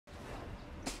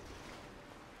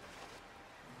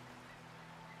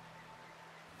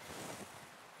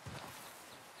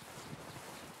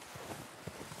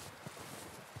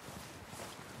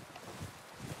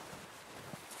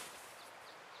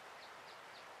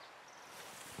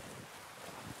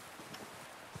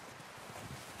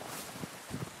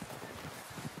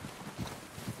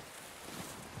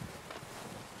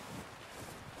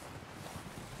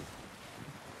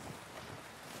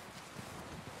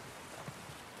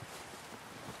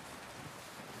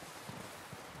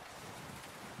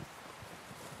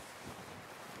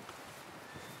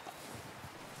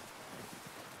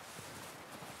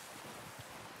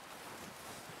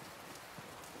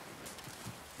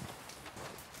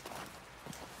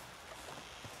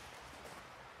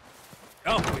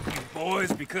along with you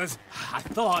boys because I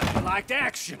thought you liked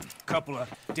action. Couple of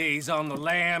days on the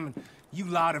lam, and you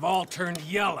lot have all turned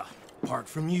yellow. Apart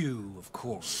from you, of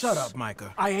course. Shut up,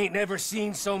 Micah. I ain't never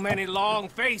seen so many long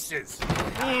faces.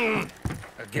 I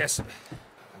guess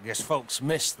folks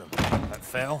miss them that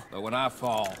fell. But when I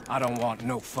fall, I don't want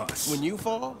no fuss. When you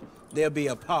fall, there'll be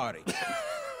a party.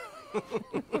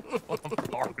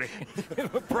 Party?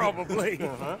 Probably.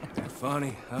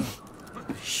 Funny, huh?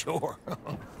 Sure.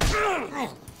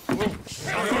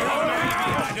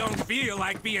 I don't feel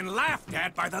like being laughed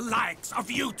at by the likes of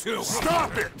you two.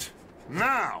 Stop it!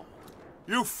 Now!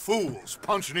 You fools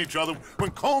punching each other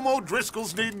when Colm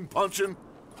O'Driscoll's needing punching.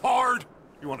 Hard!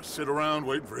 You want to sit around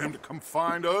waiting for him to come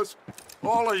find us?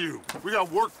 All of you, we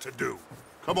got work to do.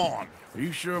 Come on. Are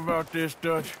you sure about this,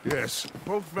 Dutch? Yes.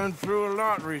 Folks been through a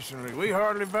lot recently. We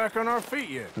hardly back on our feet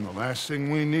yet. And the last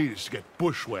thing we need is to get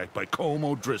bushwhacked by Colm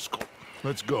O'Driscoll.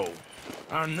 Let's go.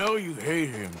 I know you hate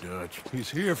him, Dutch. He's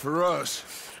here for us.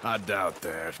 I doubt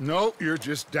that. No, you're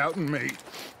just doubting me.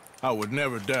 I would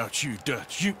never doubt you,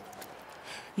 Dutch.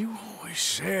 You always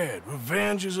said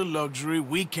revenge is a luxury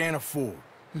we can't afford.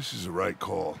 This is the right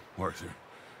call, Arthur.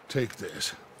 Take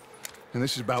this. And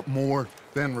this is about more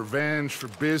than revenge for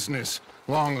business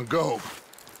long ago.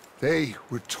 They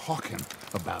were talking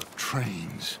about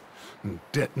trains and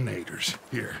detonators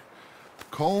here.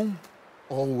 Colm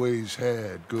always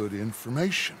had good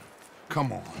information.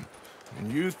 Come on.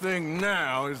 And you think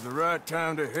now is the right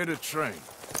time to hit a train?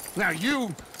 Now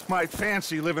you might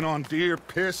fancy living on deer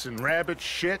piss and rabbit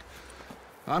shit.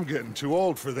 I'm getting too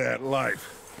old for that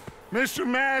life. Mr.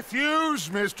 Matthews,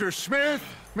 Mr. Smith,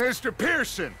 Mr.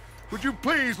 Pearson, would you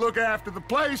please look after the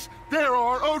place? There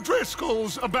are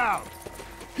O'Driscolls about.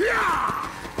 Yeah!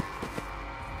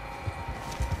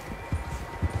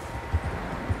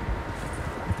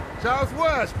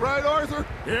 Southwest, right, Arthur?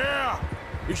 Yeah.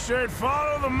 He said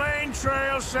follow the main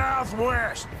trail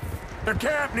southwest. They're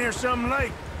camped near some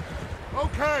lake.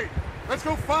 Okay, let's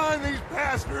go find these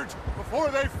bastards before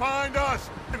they find us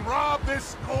and rob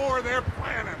this score they're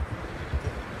planning.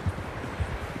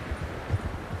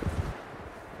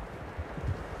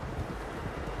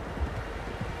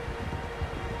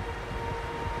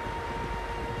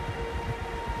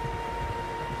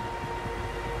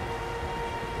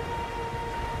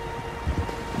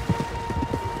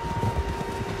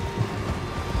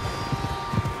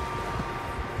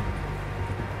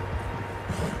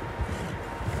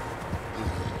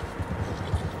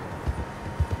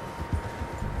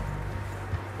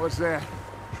 What's that?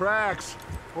 Tracks.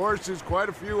 Horses, quite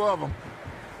a few of them.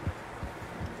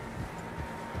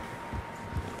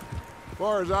 As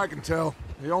far as I can tell,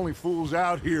 the only fools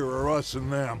out here are us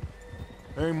and them.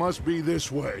 They must be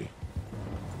this way.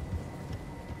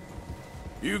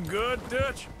 You good,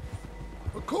 Dutch?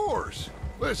 Of course.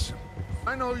 Listen,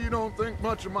 I know you don't think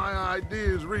much of my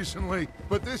ideas recently,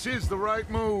 but this is the right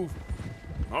move.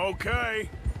 Okay.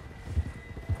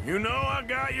 You know I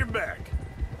got your back.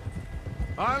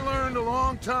 I learned a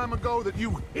long time ago that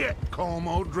you hit Colm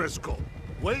O'Driscoll.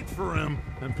 Wait for him,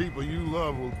 and people you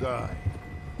love will die.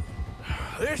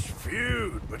 This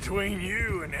feud between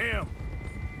you and him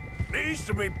needs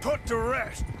to be put to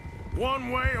rest,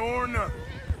 one way or another.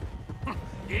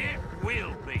 It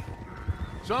will be.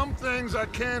 Some things I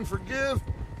can forgive,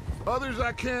 others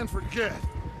I can forget.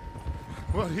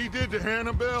 What he did to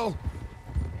Hannibal,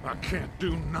 I can't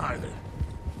do neither.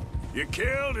 You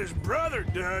killed his brother,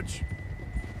 Dutch.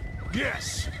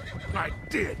 Yes, I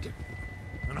did.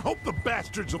 And I hope the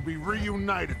bastards will be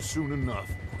reunited soon enough.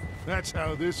 That's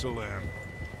how this'll end.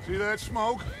 See that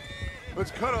smoke?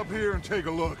 Let's cut up here and take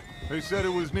a look. They said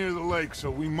it was near the lake,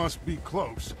 so we must be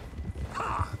close.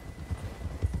 Ha!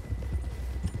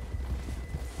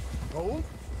 Hold?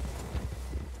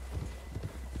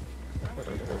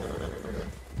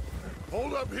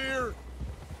 Hold up here!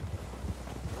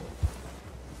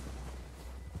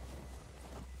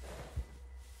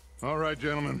 All right,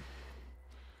 gentlemen.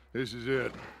 This is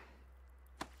it.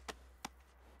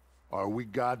 Are we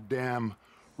goddamn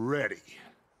ready?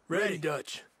 Ready,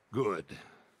 Dutch. Good.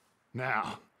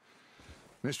 Now,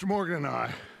 Mr. Morgan and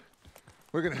I,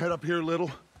 we're gonna head up here a little,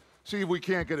 see if we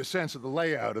can't get a sense of the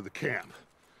layout of the camp.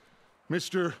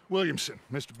 Mr. Williamson,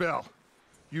 Mr. Bell,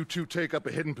 you two take up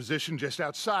a hidden position just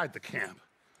outside the camp.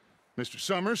 Mr.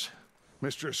 Summers,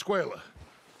 Mr. Escuela,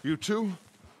 you two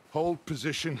hold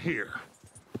position here.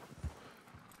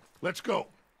 Let's go.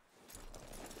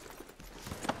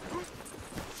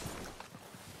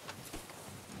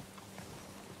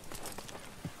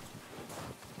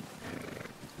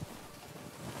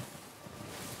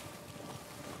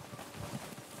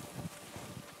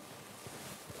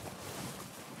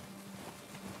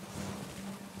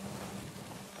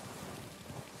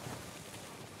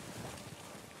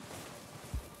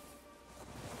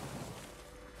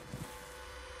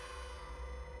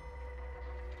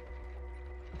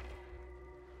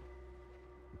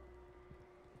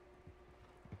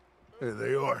 There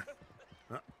they are.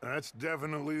 That's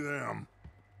definitely them.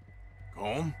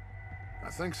 Colm? I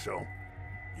think so.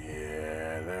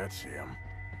 Yeah, that's him.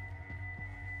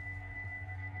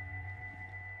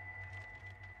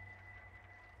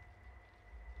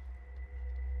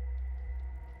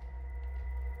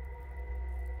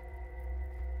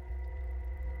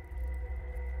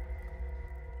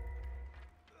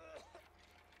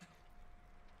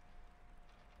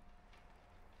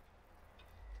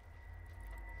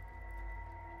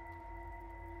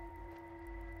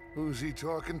 Who's he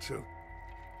talking to?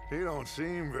 He don't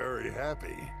seem very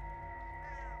happy.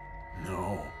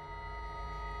 No.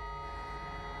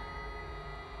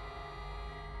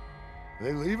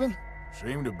 They leaving?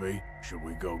 Seem to be. Should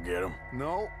we go get them?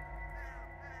 No.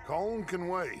 Colm can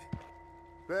wait.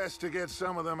 Best to get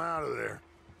some of them out of there.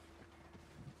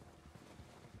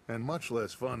 And much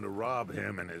less fun to rob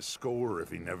him and his score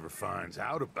if he never finds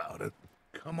out about it.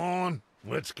 Come on,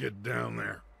 let's get down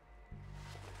there.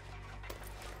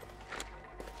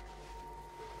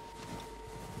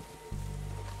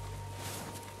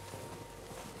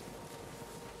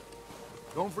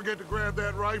 Don't forget to grab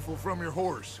that rifle from your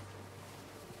horse.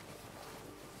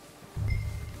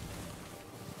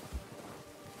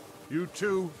 You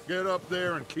two, get up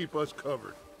there and keep us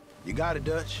covered. You got it,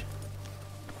 Dutch.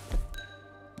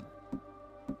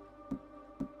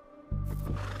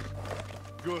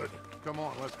 Good. Come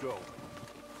on, let's go.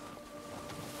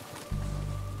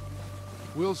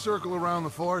 We'll circle around the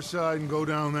far side and go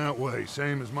down that way,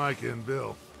 same as Micah and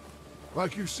Bill.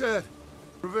 Like you said,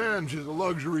 revenge is a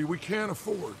luxury we can't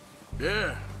afford.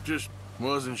 Yeah, just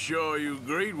wasn't sure you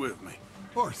agreed with me.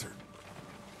 Arthur.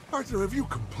 Arthur, have you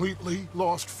completely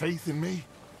lost faith in me?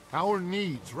 Our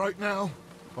needs right now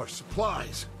are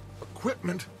supplies,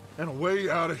 equipment, and a way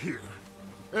out of here.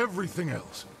 Everything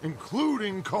else,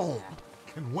 including Colm,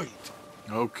 can wait.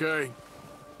 Okay.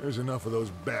 There's enough of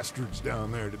those bastards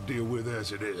down there to deal with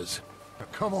as it is. Now,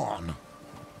 come on.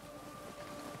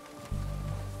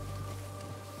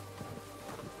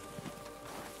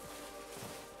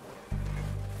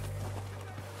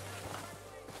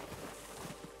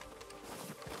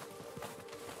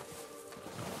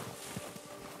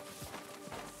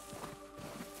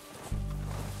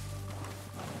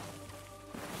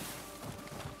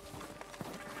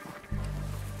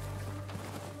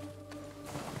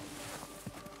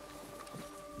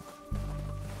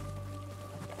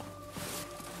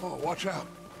 Oh, watch out.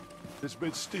 It's a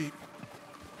bit steep.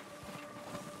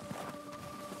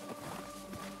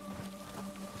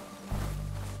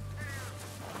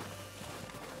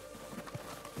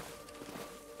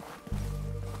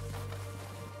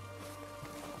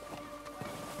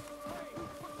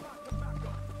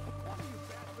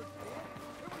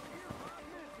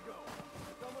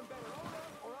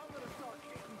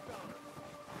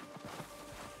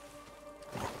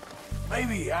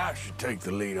 Maybe I should take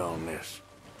the lead on this.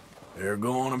 They're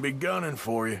going to be gunning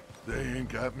for you. They ain't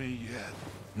got me yet.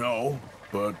 No,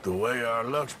 but the way our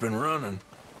luck's been running...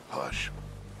 Hush.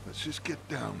 Let's just get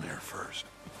down there first.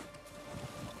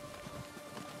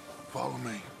 Follow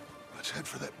me. Let's head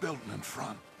for that building in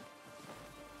front.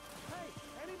 Hey,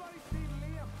 anybody see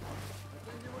Liam? I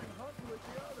think he went hunting with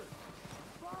the others.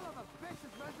 Son of a bitch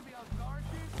is meant to be on guard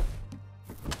duty.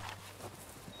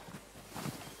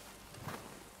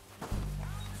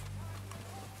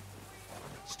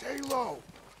 Stay low.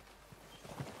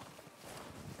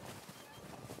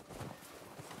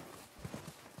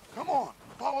 Come on,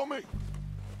 follow me.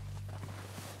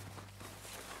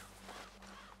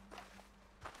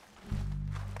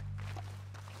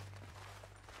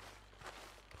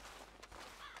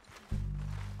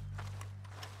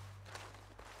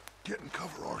 Get in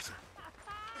cover, Arthur.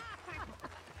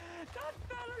 That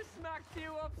feller smacked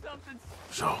you up something.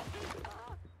 So,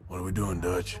 what are we doing,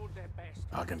 Dutch?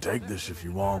 I can take this if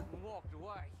you want.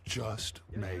 Just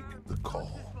make the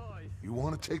call. You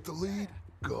want to take the lead?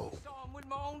 Go. Saw him with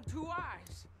my own 2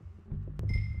 eyes.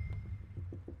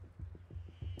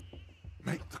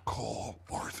 Make the call,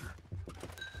 Arthur.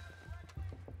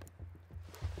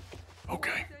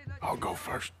 Okay, I'll go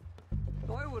first.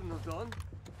 I wouldn't have done.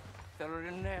 Feller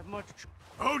didn't have much.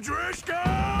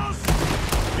 O'Driscolls!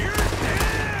 You're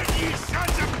dead, you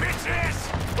sons of bitches!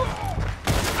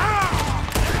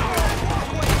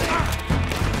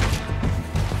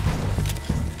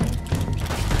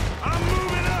 I'm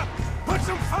moving up! Put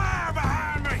some fire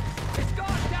behind me! It's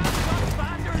gone down from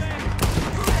Vanderland.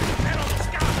 Head on the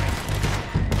sky!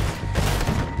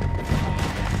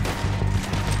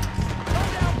 Come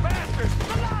down, bastards!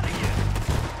 A lot of you!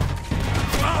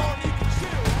 You can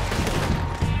chill.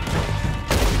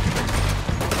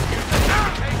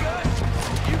 Hey, good.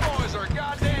 You boys are a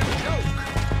goddamn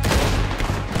joke.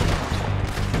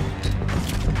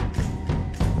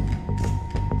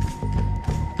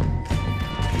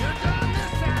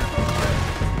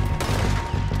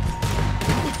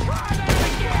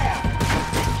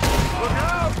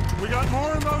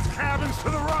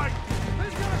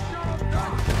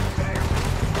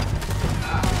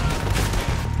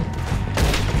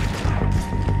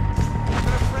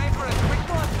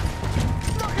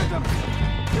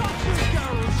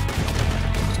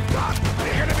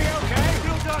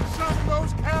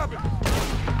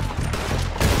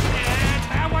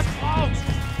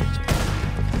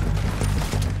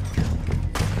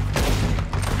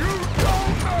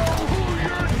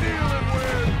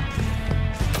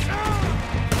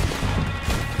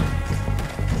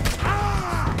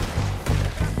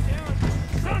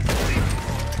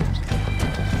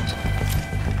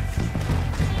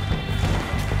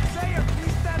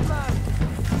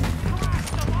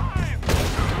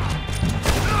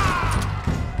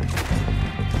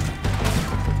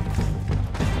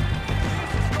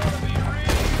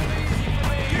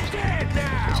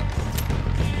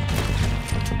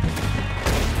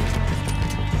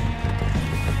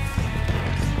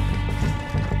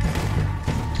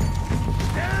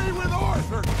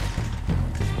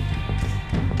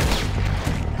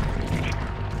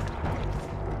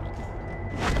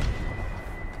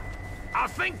 I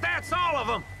think that's all of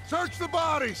them. Search the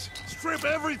bodies! Strip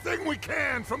everything we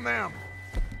can from them!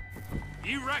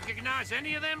 You recognize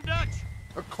any of them, Dutch?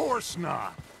 Of course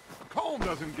not. Colm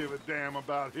doesn't give a damn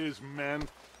about his men.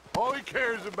 All he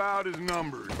cares about is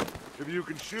numbers. If you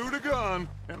can shoot a gun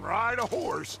and ride a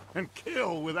horse and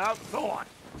kill without thought,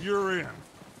 you're in.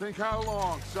 Think how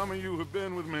long some of you have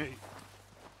been with me.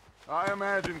 I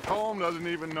imagine Colm doesn't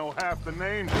even know half the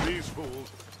names of these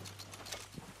fools.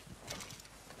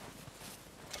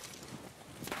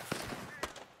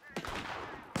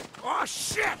 Oh,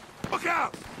 shit! Look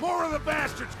out! More of the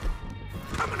bastards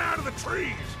coming out of the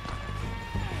trees!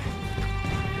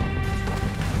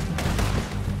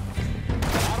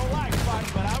 I don't like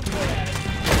fighting, but I'm good at it.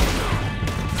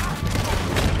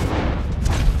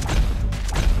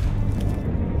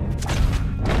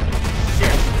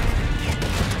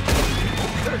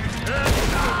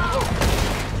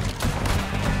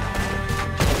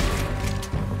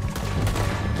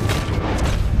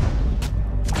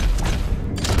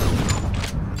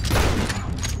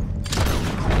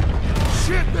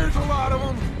 Shit, there's a lot of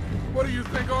them! What do you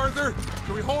think, Arthur?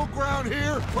 Should we hold ground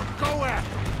here or go at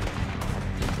them?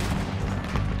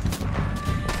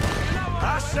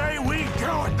 I say we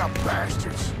go at the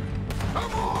bastards.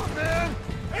 Come on, then!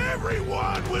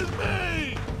 Everyone with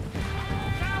me!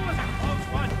 That was a close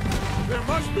one. There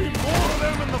must be more of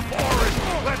them in the forest!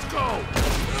 Let's go!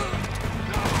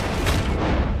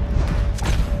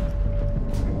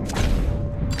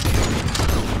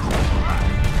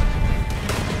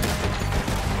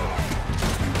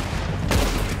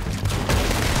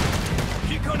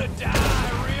 You're gonna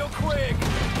die real quick.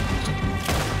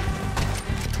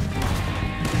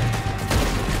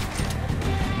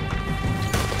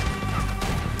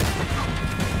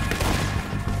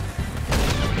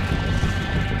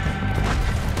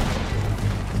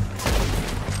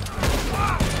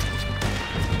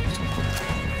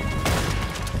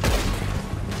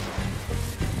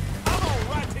 I'm gonna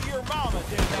write to your mama,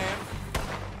 dear man.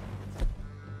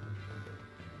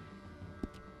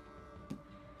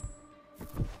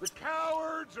 The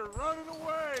cowards are running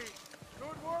away!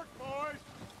 Good work, boys!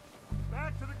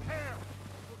 Back to the camp!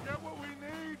 We'll get what we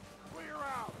need, clear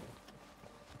out!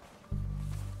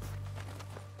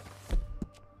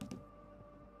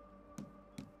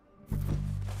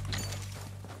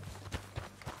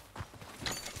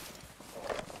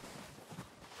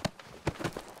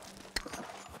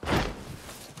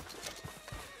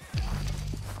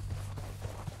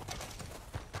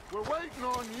 We're waiting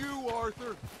on you,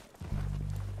 Arthur.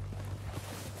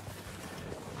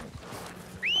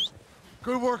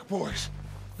 Good work, boys.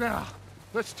 Now,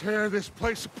 let's tear this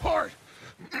place apart.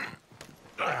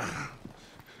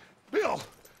 Bill,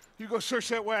 you go search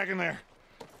that wagon there.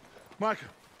 Micah,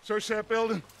 search that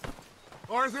building.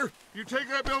 Arthur, you take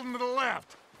that building to the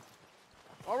left.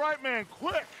 All right, man,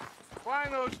 quick.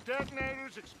 Find those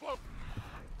detonators, explode.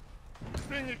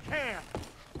 Then you can.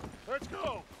 Let's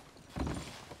go.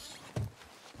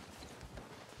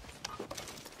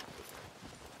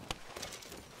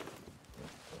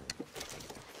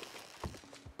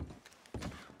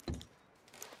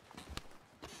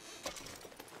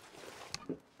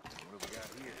 What do we got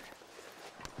here?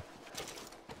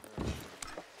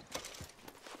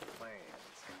 Plans.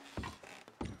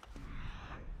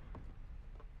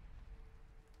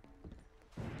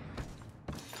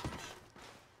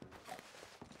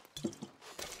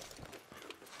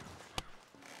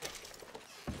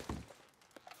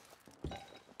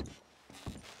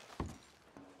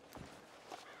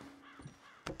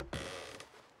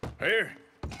 Here.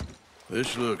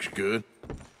 This looks good.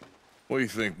 What do you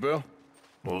think, Bill?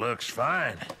 Looks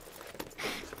fine.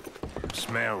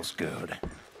 Smells good.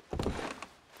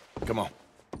 Come on.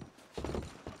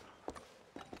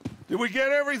 Did we get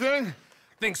everything?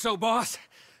 Think so, boss?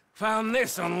 Found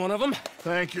this on one of them.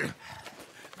 Thank you.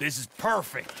 This is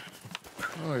perfect.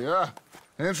 Oh, yeah?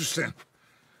 Interesting.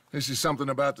 This is something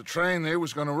about the train they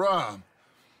was gonna rob.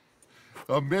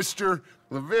 Of Mr.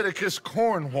 Leviticus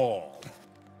Cornwall.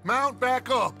 Mount back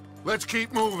up. Let's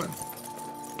keep moving.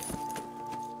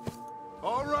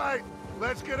 All right,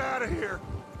 let's get out of here.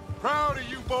 Proud of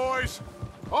you boys.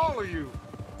 All of you.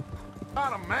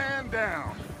 Not a man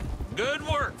down. Good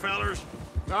work, fellers.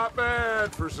 Not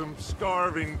bad for some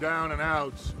starving down and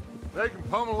outs. They can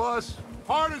pummel us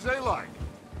hard as they like.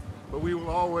 But we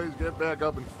will always get back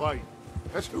up and fight.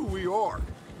 That's who we are.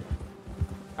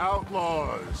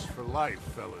 Outlaws for life,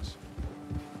 fellas.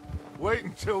 Wait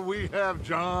until we have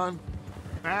John,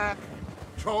 Mac,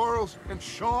 Charles, and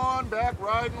Sean back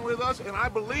riding with us, and I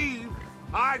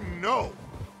know,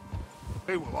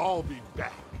 they will all be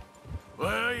back.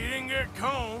 Well, you didn't get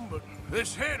Colm, but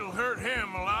This hit'll hurt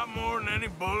him a lot more than any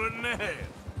bullet in the head.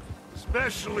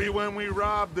 Especially when we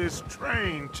rob this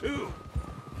train, too.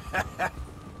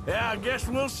 Yeah, I guess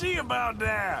we'll see about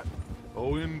that.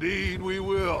 Oh, indeed we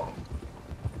will.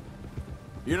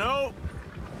 You know,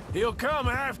 he'll come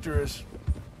after us.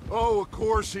 Oh, of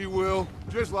course he will,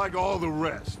 just like all the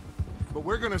rest. But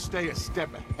we're gonna stay a step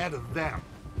ahead of them.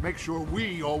 Make sure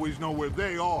we always know where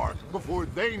they are before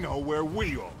they know where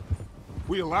we are.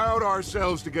 We allowed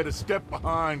ourselves to get a step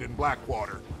behind in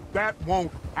Blackwater. That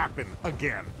won't happen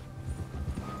again.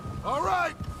 All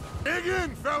right, dig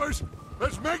in, fellas.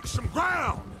 Let's make some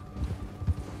ground.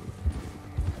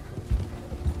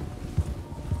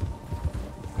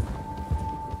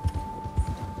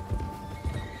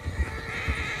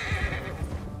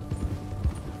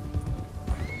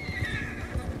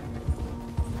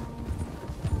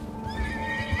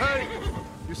 Hey,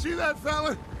 you see that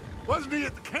fella? Wasn't he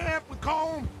at the camp with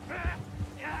Colm?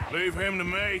 Leave him to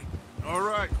me. All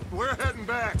right, we're heading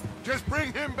back. Just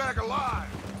bring him back alive.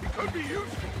 He could be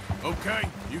useful. Okay,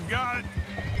 you got it.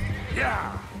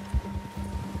 Yeah.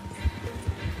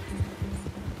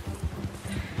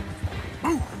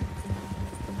 Move.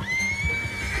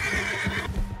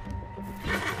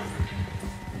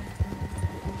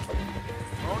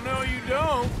 Oh, no, you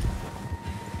don't.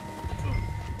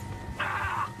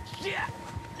 Ah, shit!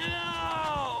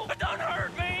 No! Don't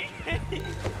hurt me!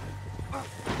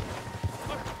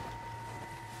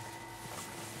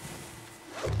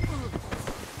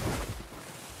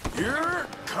 You're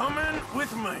coming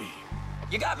with me.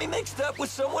 You got me mixed up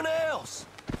with someone else.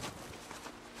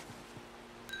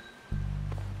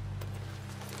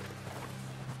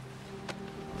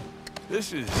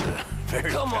 This is very...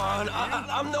 Come on,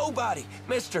 I'm nobody,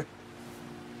 mister.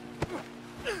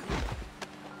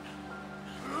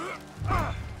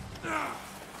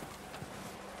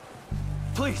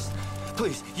 Please,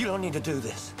 please, you don't need to do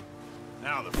this.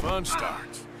 Now the fun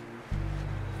starts.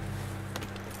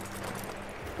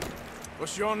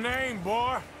 What's your name,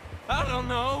 boy? I don't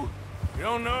know. You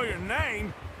don't know your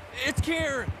name? It's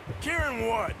Kieran. Kieran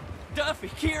what? Duffy,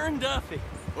 Kieran Duffy.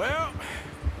 Well,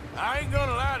 I ain't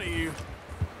gonna lie to you.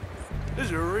 This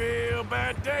is a real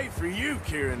bad day for you,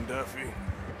 Kieran Duffy.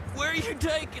 Where are you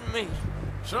taking me?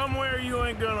 Somewhere you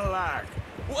ain't gonna like.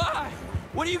 Why?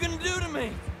 What are you gonna do to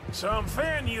me?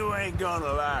 Something you ain't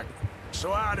gonna like.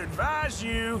 So I'd advise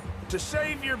you to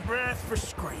save your breath for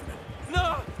screaming.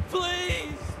 No,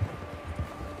 please!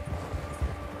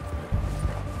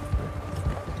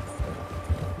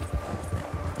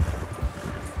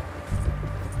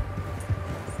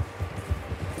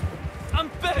 I'm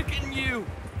begging you!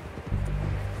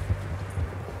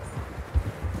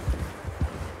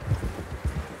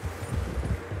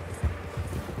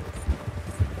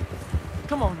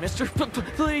 Come on, mister.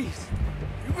 Please.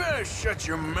 You better shut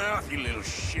your mouth, you little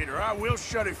shit, or I will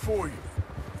shut it for you.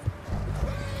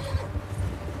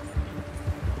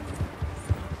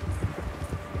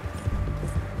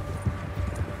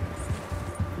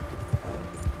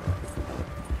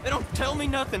 They don't tell me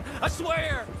nothing. I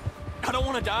swear. I don't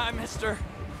want to die, mister.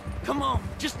 Come on,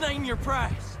 just name your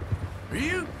price. Are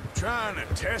you trying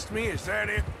to test me? Is that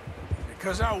it?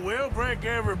 Because I will break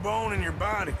every bone in your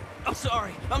body. I'm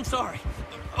sorry. I'm sorry.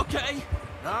 Okay?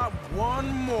 Not one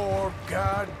more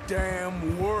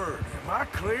goddamn word. Am I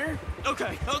clear?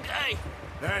 Okay, okay.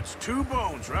 That's 2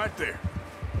 bones right there.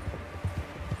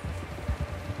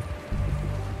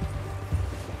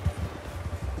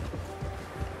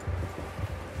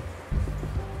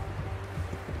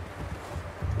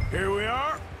 Here we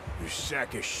are, you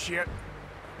sack of shit.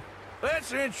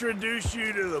 Let's introduce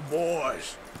you to the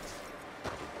boys.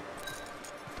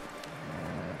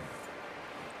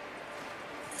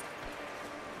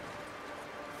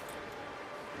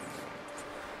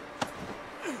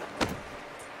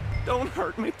 Don't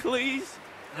hurt me, please.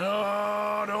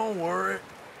 No, don't worry.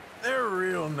 They're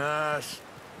real nice.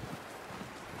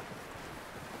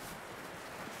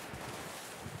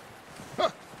 Huh.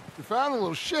 You found a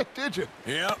little shit, did you?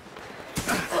 Yep.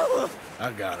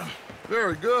 I got him.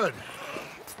 Very good.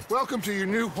 Welcome to your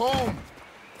new home.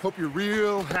 Hope you're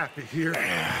real happy here.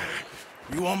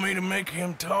 You want me to make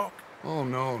him talk? Oh,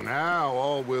 no, now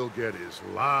all we'll get is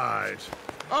lies.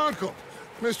 Uncle,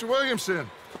 Mr. Williamson,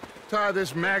 tie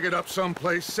this maggot up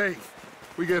someplace safe.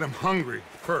 We get him hungry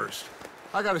first.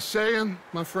 I got a saying,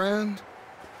 my friend.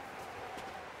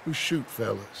 We shoot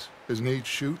fellas as need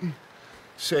shooting,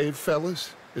 save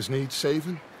fellas as need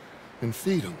saving, and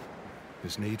feed 'em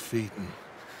as need feeding.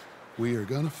 We are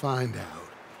gonna find out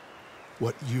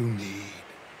what you need.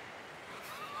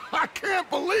 I can't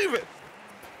believe it!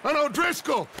 An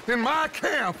O'Driscoll in my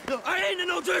camp! I ain't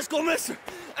an O'Driscoll, mister!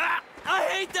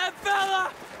 I hate that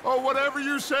fella! Oh, whatever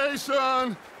you say,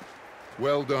 son.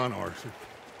 Well done, Arthur.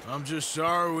 I'm just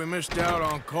sorry we missed out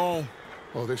on Colm.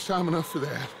 Oh, there's time enough for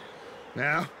that.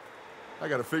 Now, I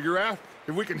gotta figure out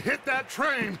if we can hit that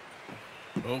train.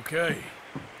 Okay.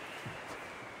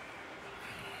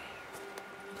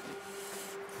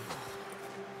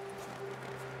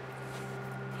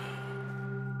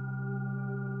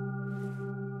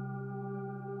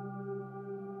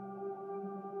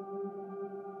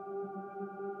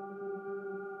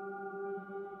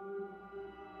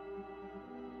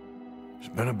 It's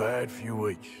been a bad few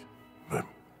weeks, but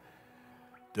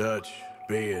Dutch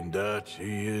being Dutch,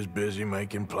 he is busy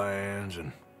making plans,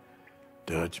 and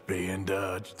Dutch being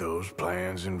Dutch, those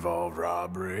plans involve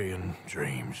robbery and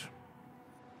dreams.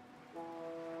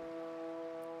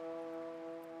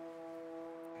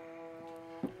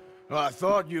 Well, I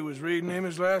thought you was reading him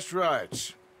his last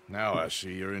rites. Now I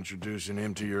see you're introducing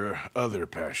him to your other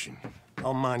passion.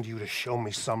 I'll mind you to show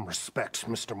me some respect,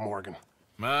 Mr. Morgan.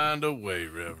 Mind away,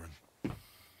 Reverend.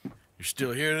 You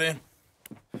still here, then?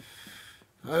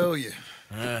 I owe you.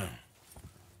 Yeah.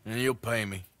 And you'll pay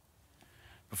me.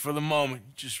 But for the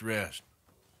moment, just rest.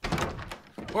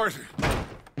 Arthur,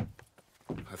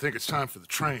 I think it's time for the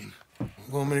train.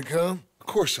 Want me to come? Of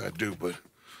course I do, but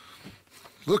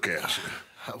look at you.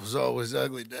 I was always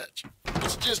ugly, Dutch.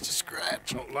 It's just a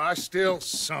scratch. Don't lie still,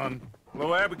 son.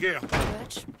 Hello, Abigail.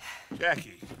 Dutch,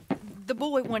 Jackie. the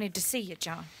boy wanted to see you,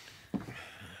 John.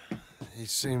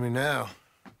 He's seen me now.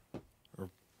 Or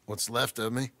what's left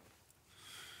of me.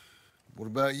 What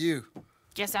about you?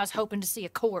 Guess I was hoping to see a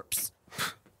corpse.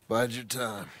 Bide your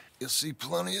time. You'll see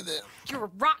plenty of them. You're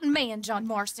a rotten man, John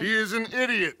Marston. He is an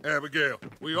idiot, Abigail.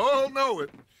 We all know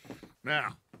it.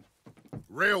 Now,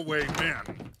 railway men.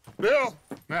 Bill,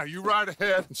 now you ride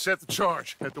ahead and set the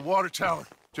charge at the water tower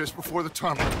just before the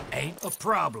tunnel. Ain't a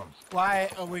problem. Why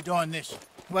are we doing this?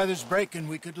 Weather's breaking.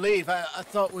 We could leave. I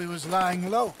thought we was lying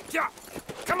low. Yeah,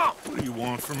 come on. What do you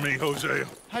want from me, Hosea?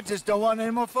 I just don't want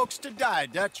any more folks to die,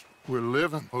 Dutch. We're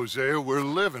living, Hosea. We're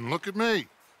living. Look at me.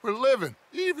 We're living.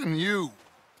 Even you.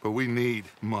 But we need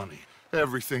money.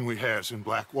 Everything we has in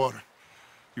Blackwater.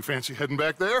 You fancy heading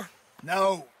back there?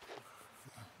 No.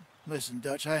 Listen,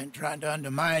 Dutch, I ain't trying to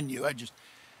undermine you. I just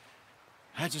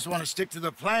want to stick to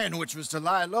the plan, which was to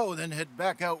lie low, then head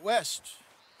back out west.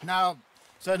 Now,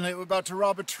 suddenly we're about to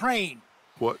rob a train.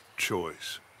 What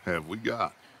choice have we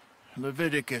got?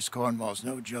 Leviticus Cornwall's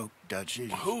no joke, Dutch.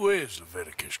 Who is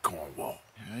Leviticus Cornwall?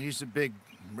 He's a big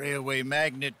railway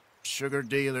magnate, sugar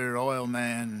dealer, oil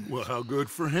man. Well, how good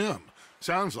for him.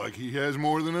 Sounds like he has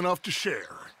more than enough to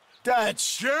share.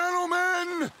 Dutch!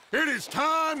 Gentlemen, it is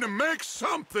time to make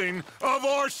something of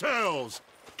ourselves.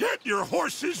 Get your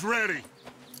horses ready.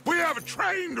 We have a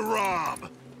train to rob.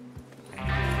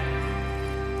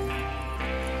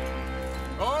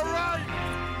 All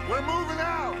right, we're moving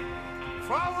out.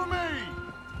 Follow me.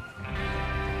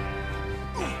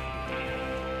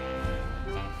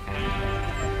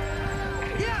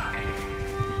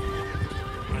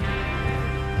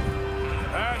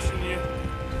 Passing you.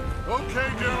 Okay,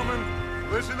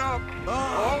 gentlemen, listen up,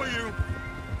 all of you.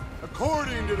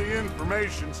 According to the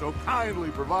information so kindly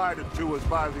provided to us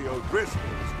by the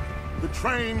O'Driscolls, the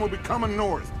train will be coming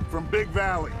north from Big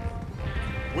Valley.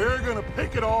 We're gonna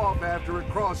pick it off after it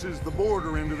crosses the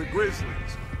border into the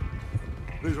Grizzlies.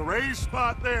 There's a raised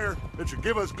spot there that should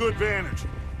give us good vantage.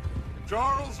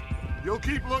 Charles, you'll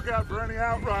keep lookout for any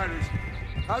outriders.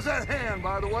 How's that hand,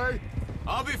 by the way?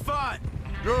 I'll be fine.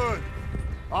 Good.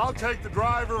 I'll take the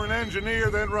driver and engineer,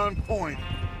 then run point.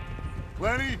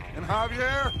 Lenny and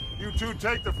Javier, you two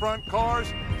take the front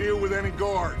cars, deal with any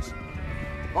guards.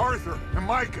 Arthur and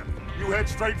Micah, you head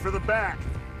straight for the back.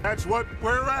 That's what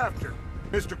we're after.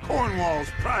 Mr. Cornwall's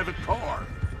private car.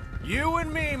 You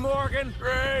and me, Morgan.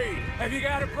 Great. Have you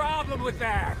got a problem with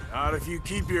that? Not if you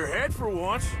keep your head for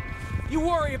once. You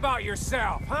worry about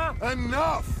yourself, huh?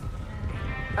 Enough!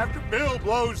 After Bill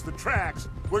blows the tracks,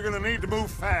 we're gonna need to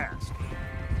move fast.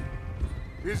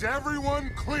 Is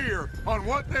everyone clear on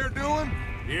what they're doing?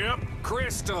 Yep.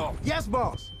 Crystal. Yes,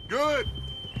 boss. Good.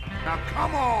 Now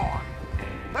come on.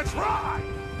 Let's ride.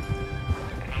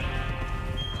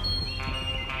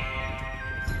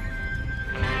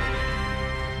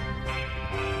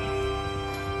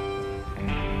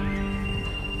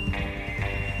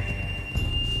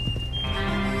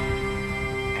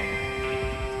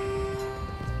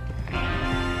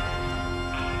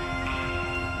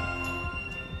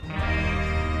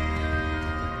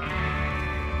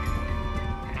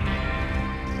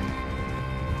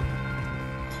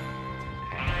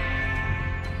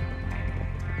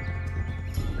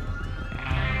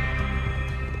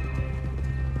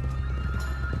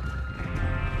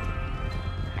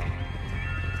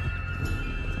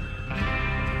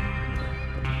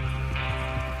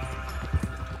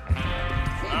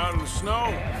 out of the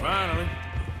snow, finally.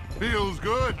 Feels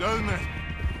good, doesn't it?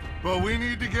 But we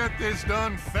need to get this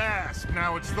done fast,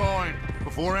 now it's thawing,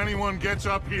 before anyone gets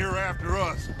up here after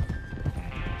us.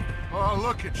 Oh,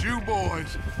 look at you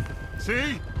boys.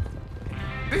 See?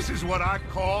 This is what I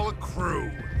call a crew.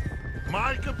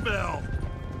 Micah Bell,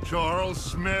 Charles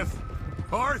Smith,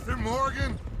 Arthur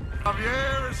Morgan,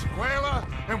 Javier Escuela,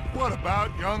 and what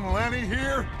about young Lenny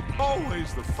here?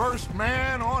 Always the first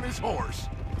man on his horse.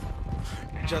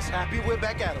 Just happy we're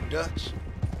back at him, Dutch.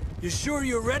 You sure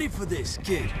you're ready for this,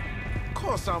 kid? Of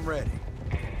course I'm ready.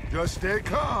 Just stay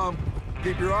calm.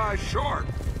 Keep your eyes sharp.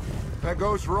 That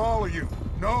goes for all of you.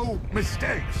 No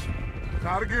mistakes.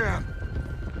 Not again.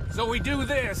 So we do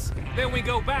this, then we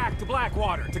go back to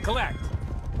Blackwater to collect.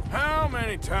 How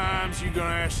many times you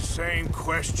gonna ask the same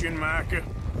question, Micah?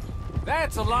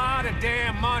 That's a lot of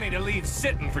damn money to leave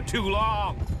sitting for too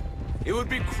long. It would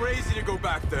be crazy to go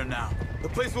back there now. The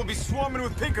place will be swarming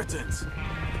with Pinkertons.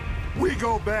 We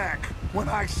go back when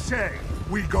I say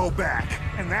we go back,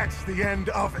 and that's the end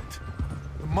of it.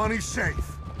 The money's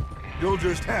safe. You'll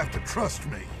just have to trust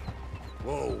me.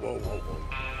 Whoa, whoa, whoa,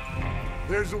 whoa.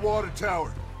 There's the water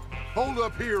tower. Hold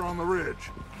up here on the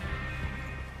ridge.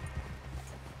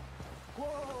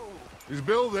 Whoa! Is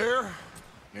Bill there?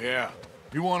 Yeah,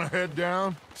 You want to head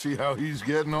down? See how he's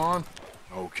getting on?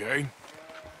 okay.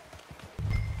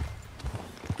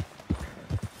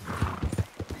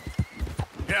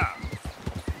 Yeah,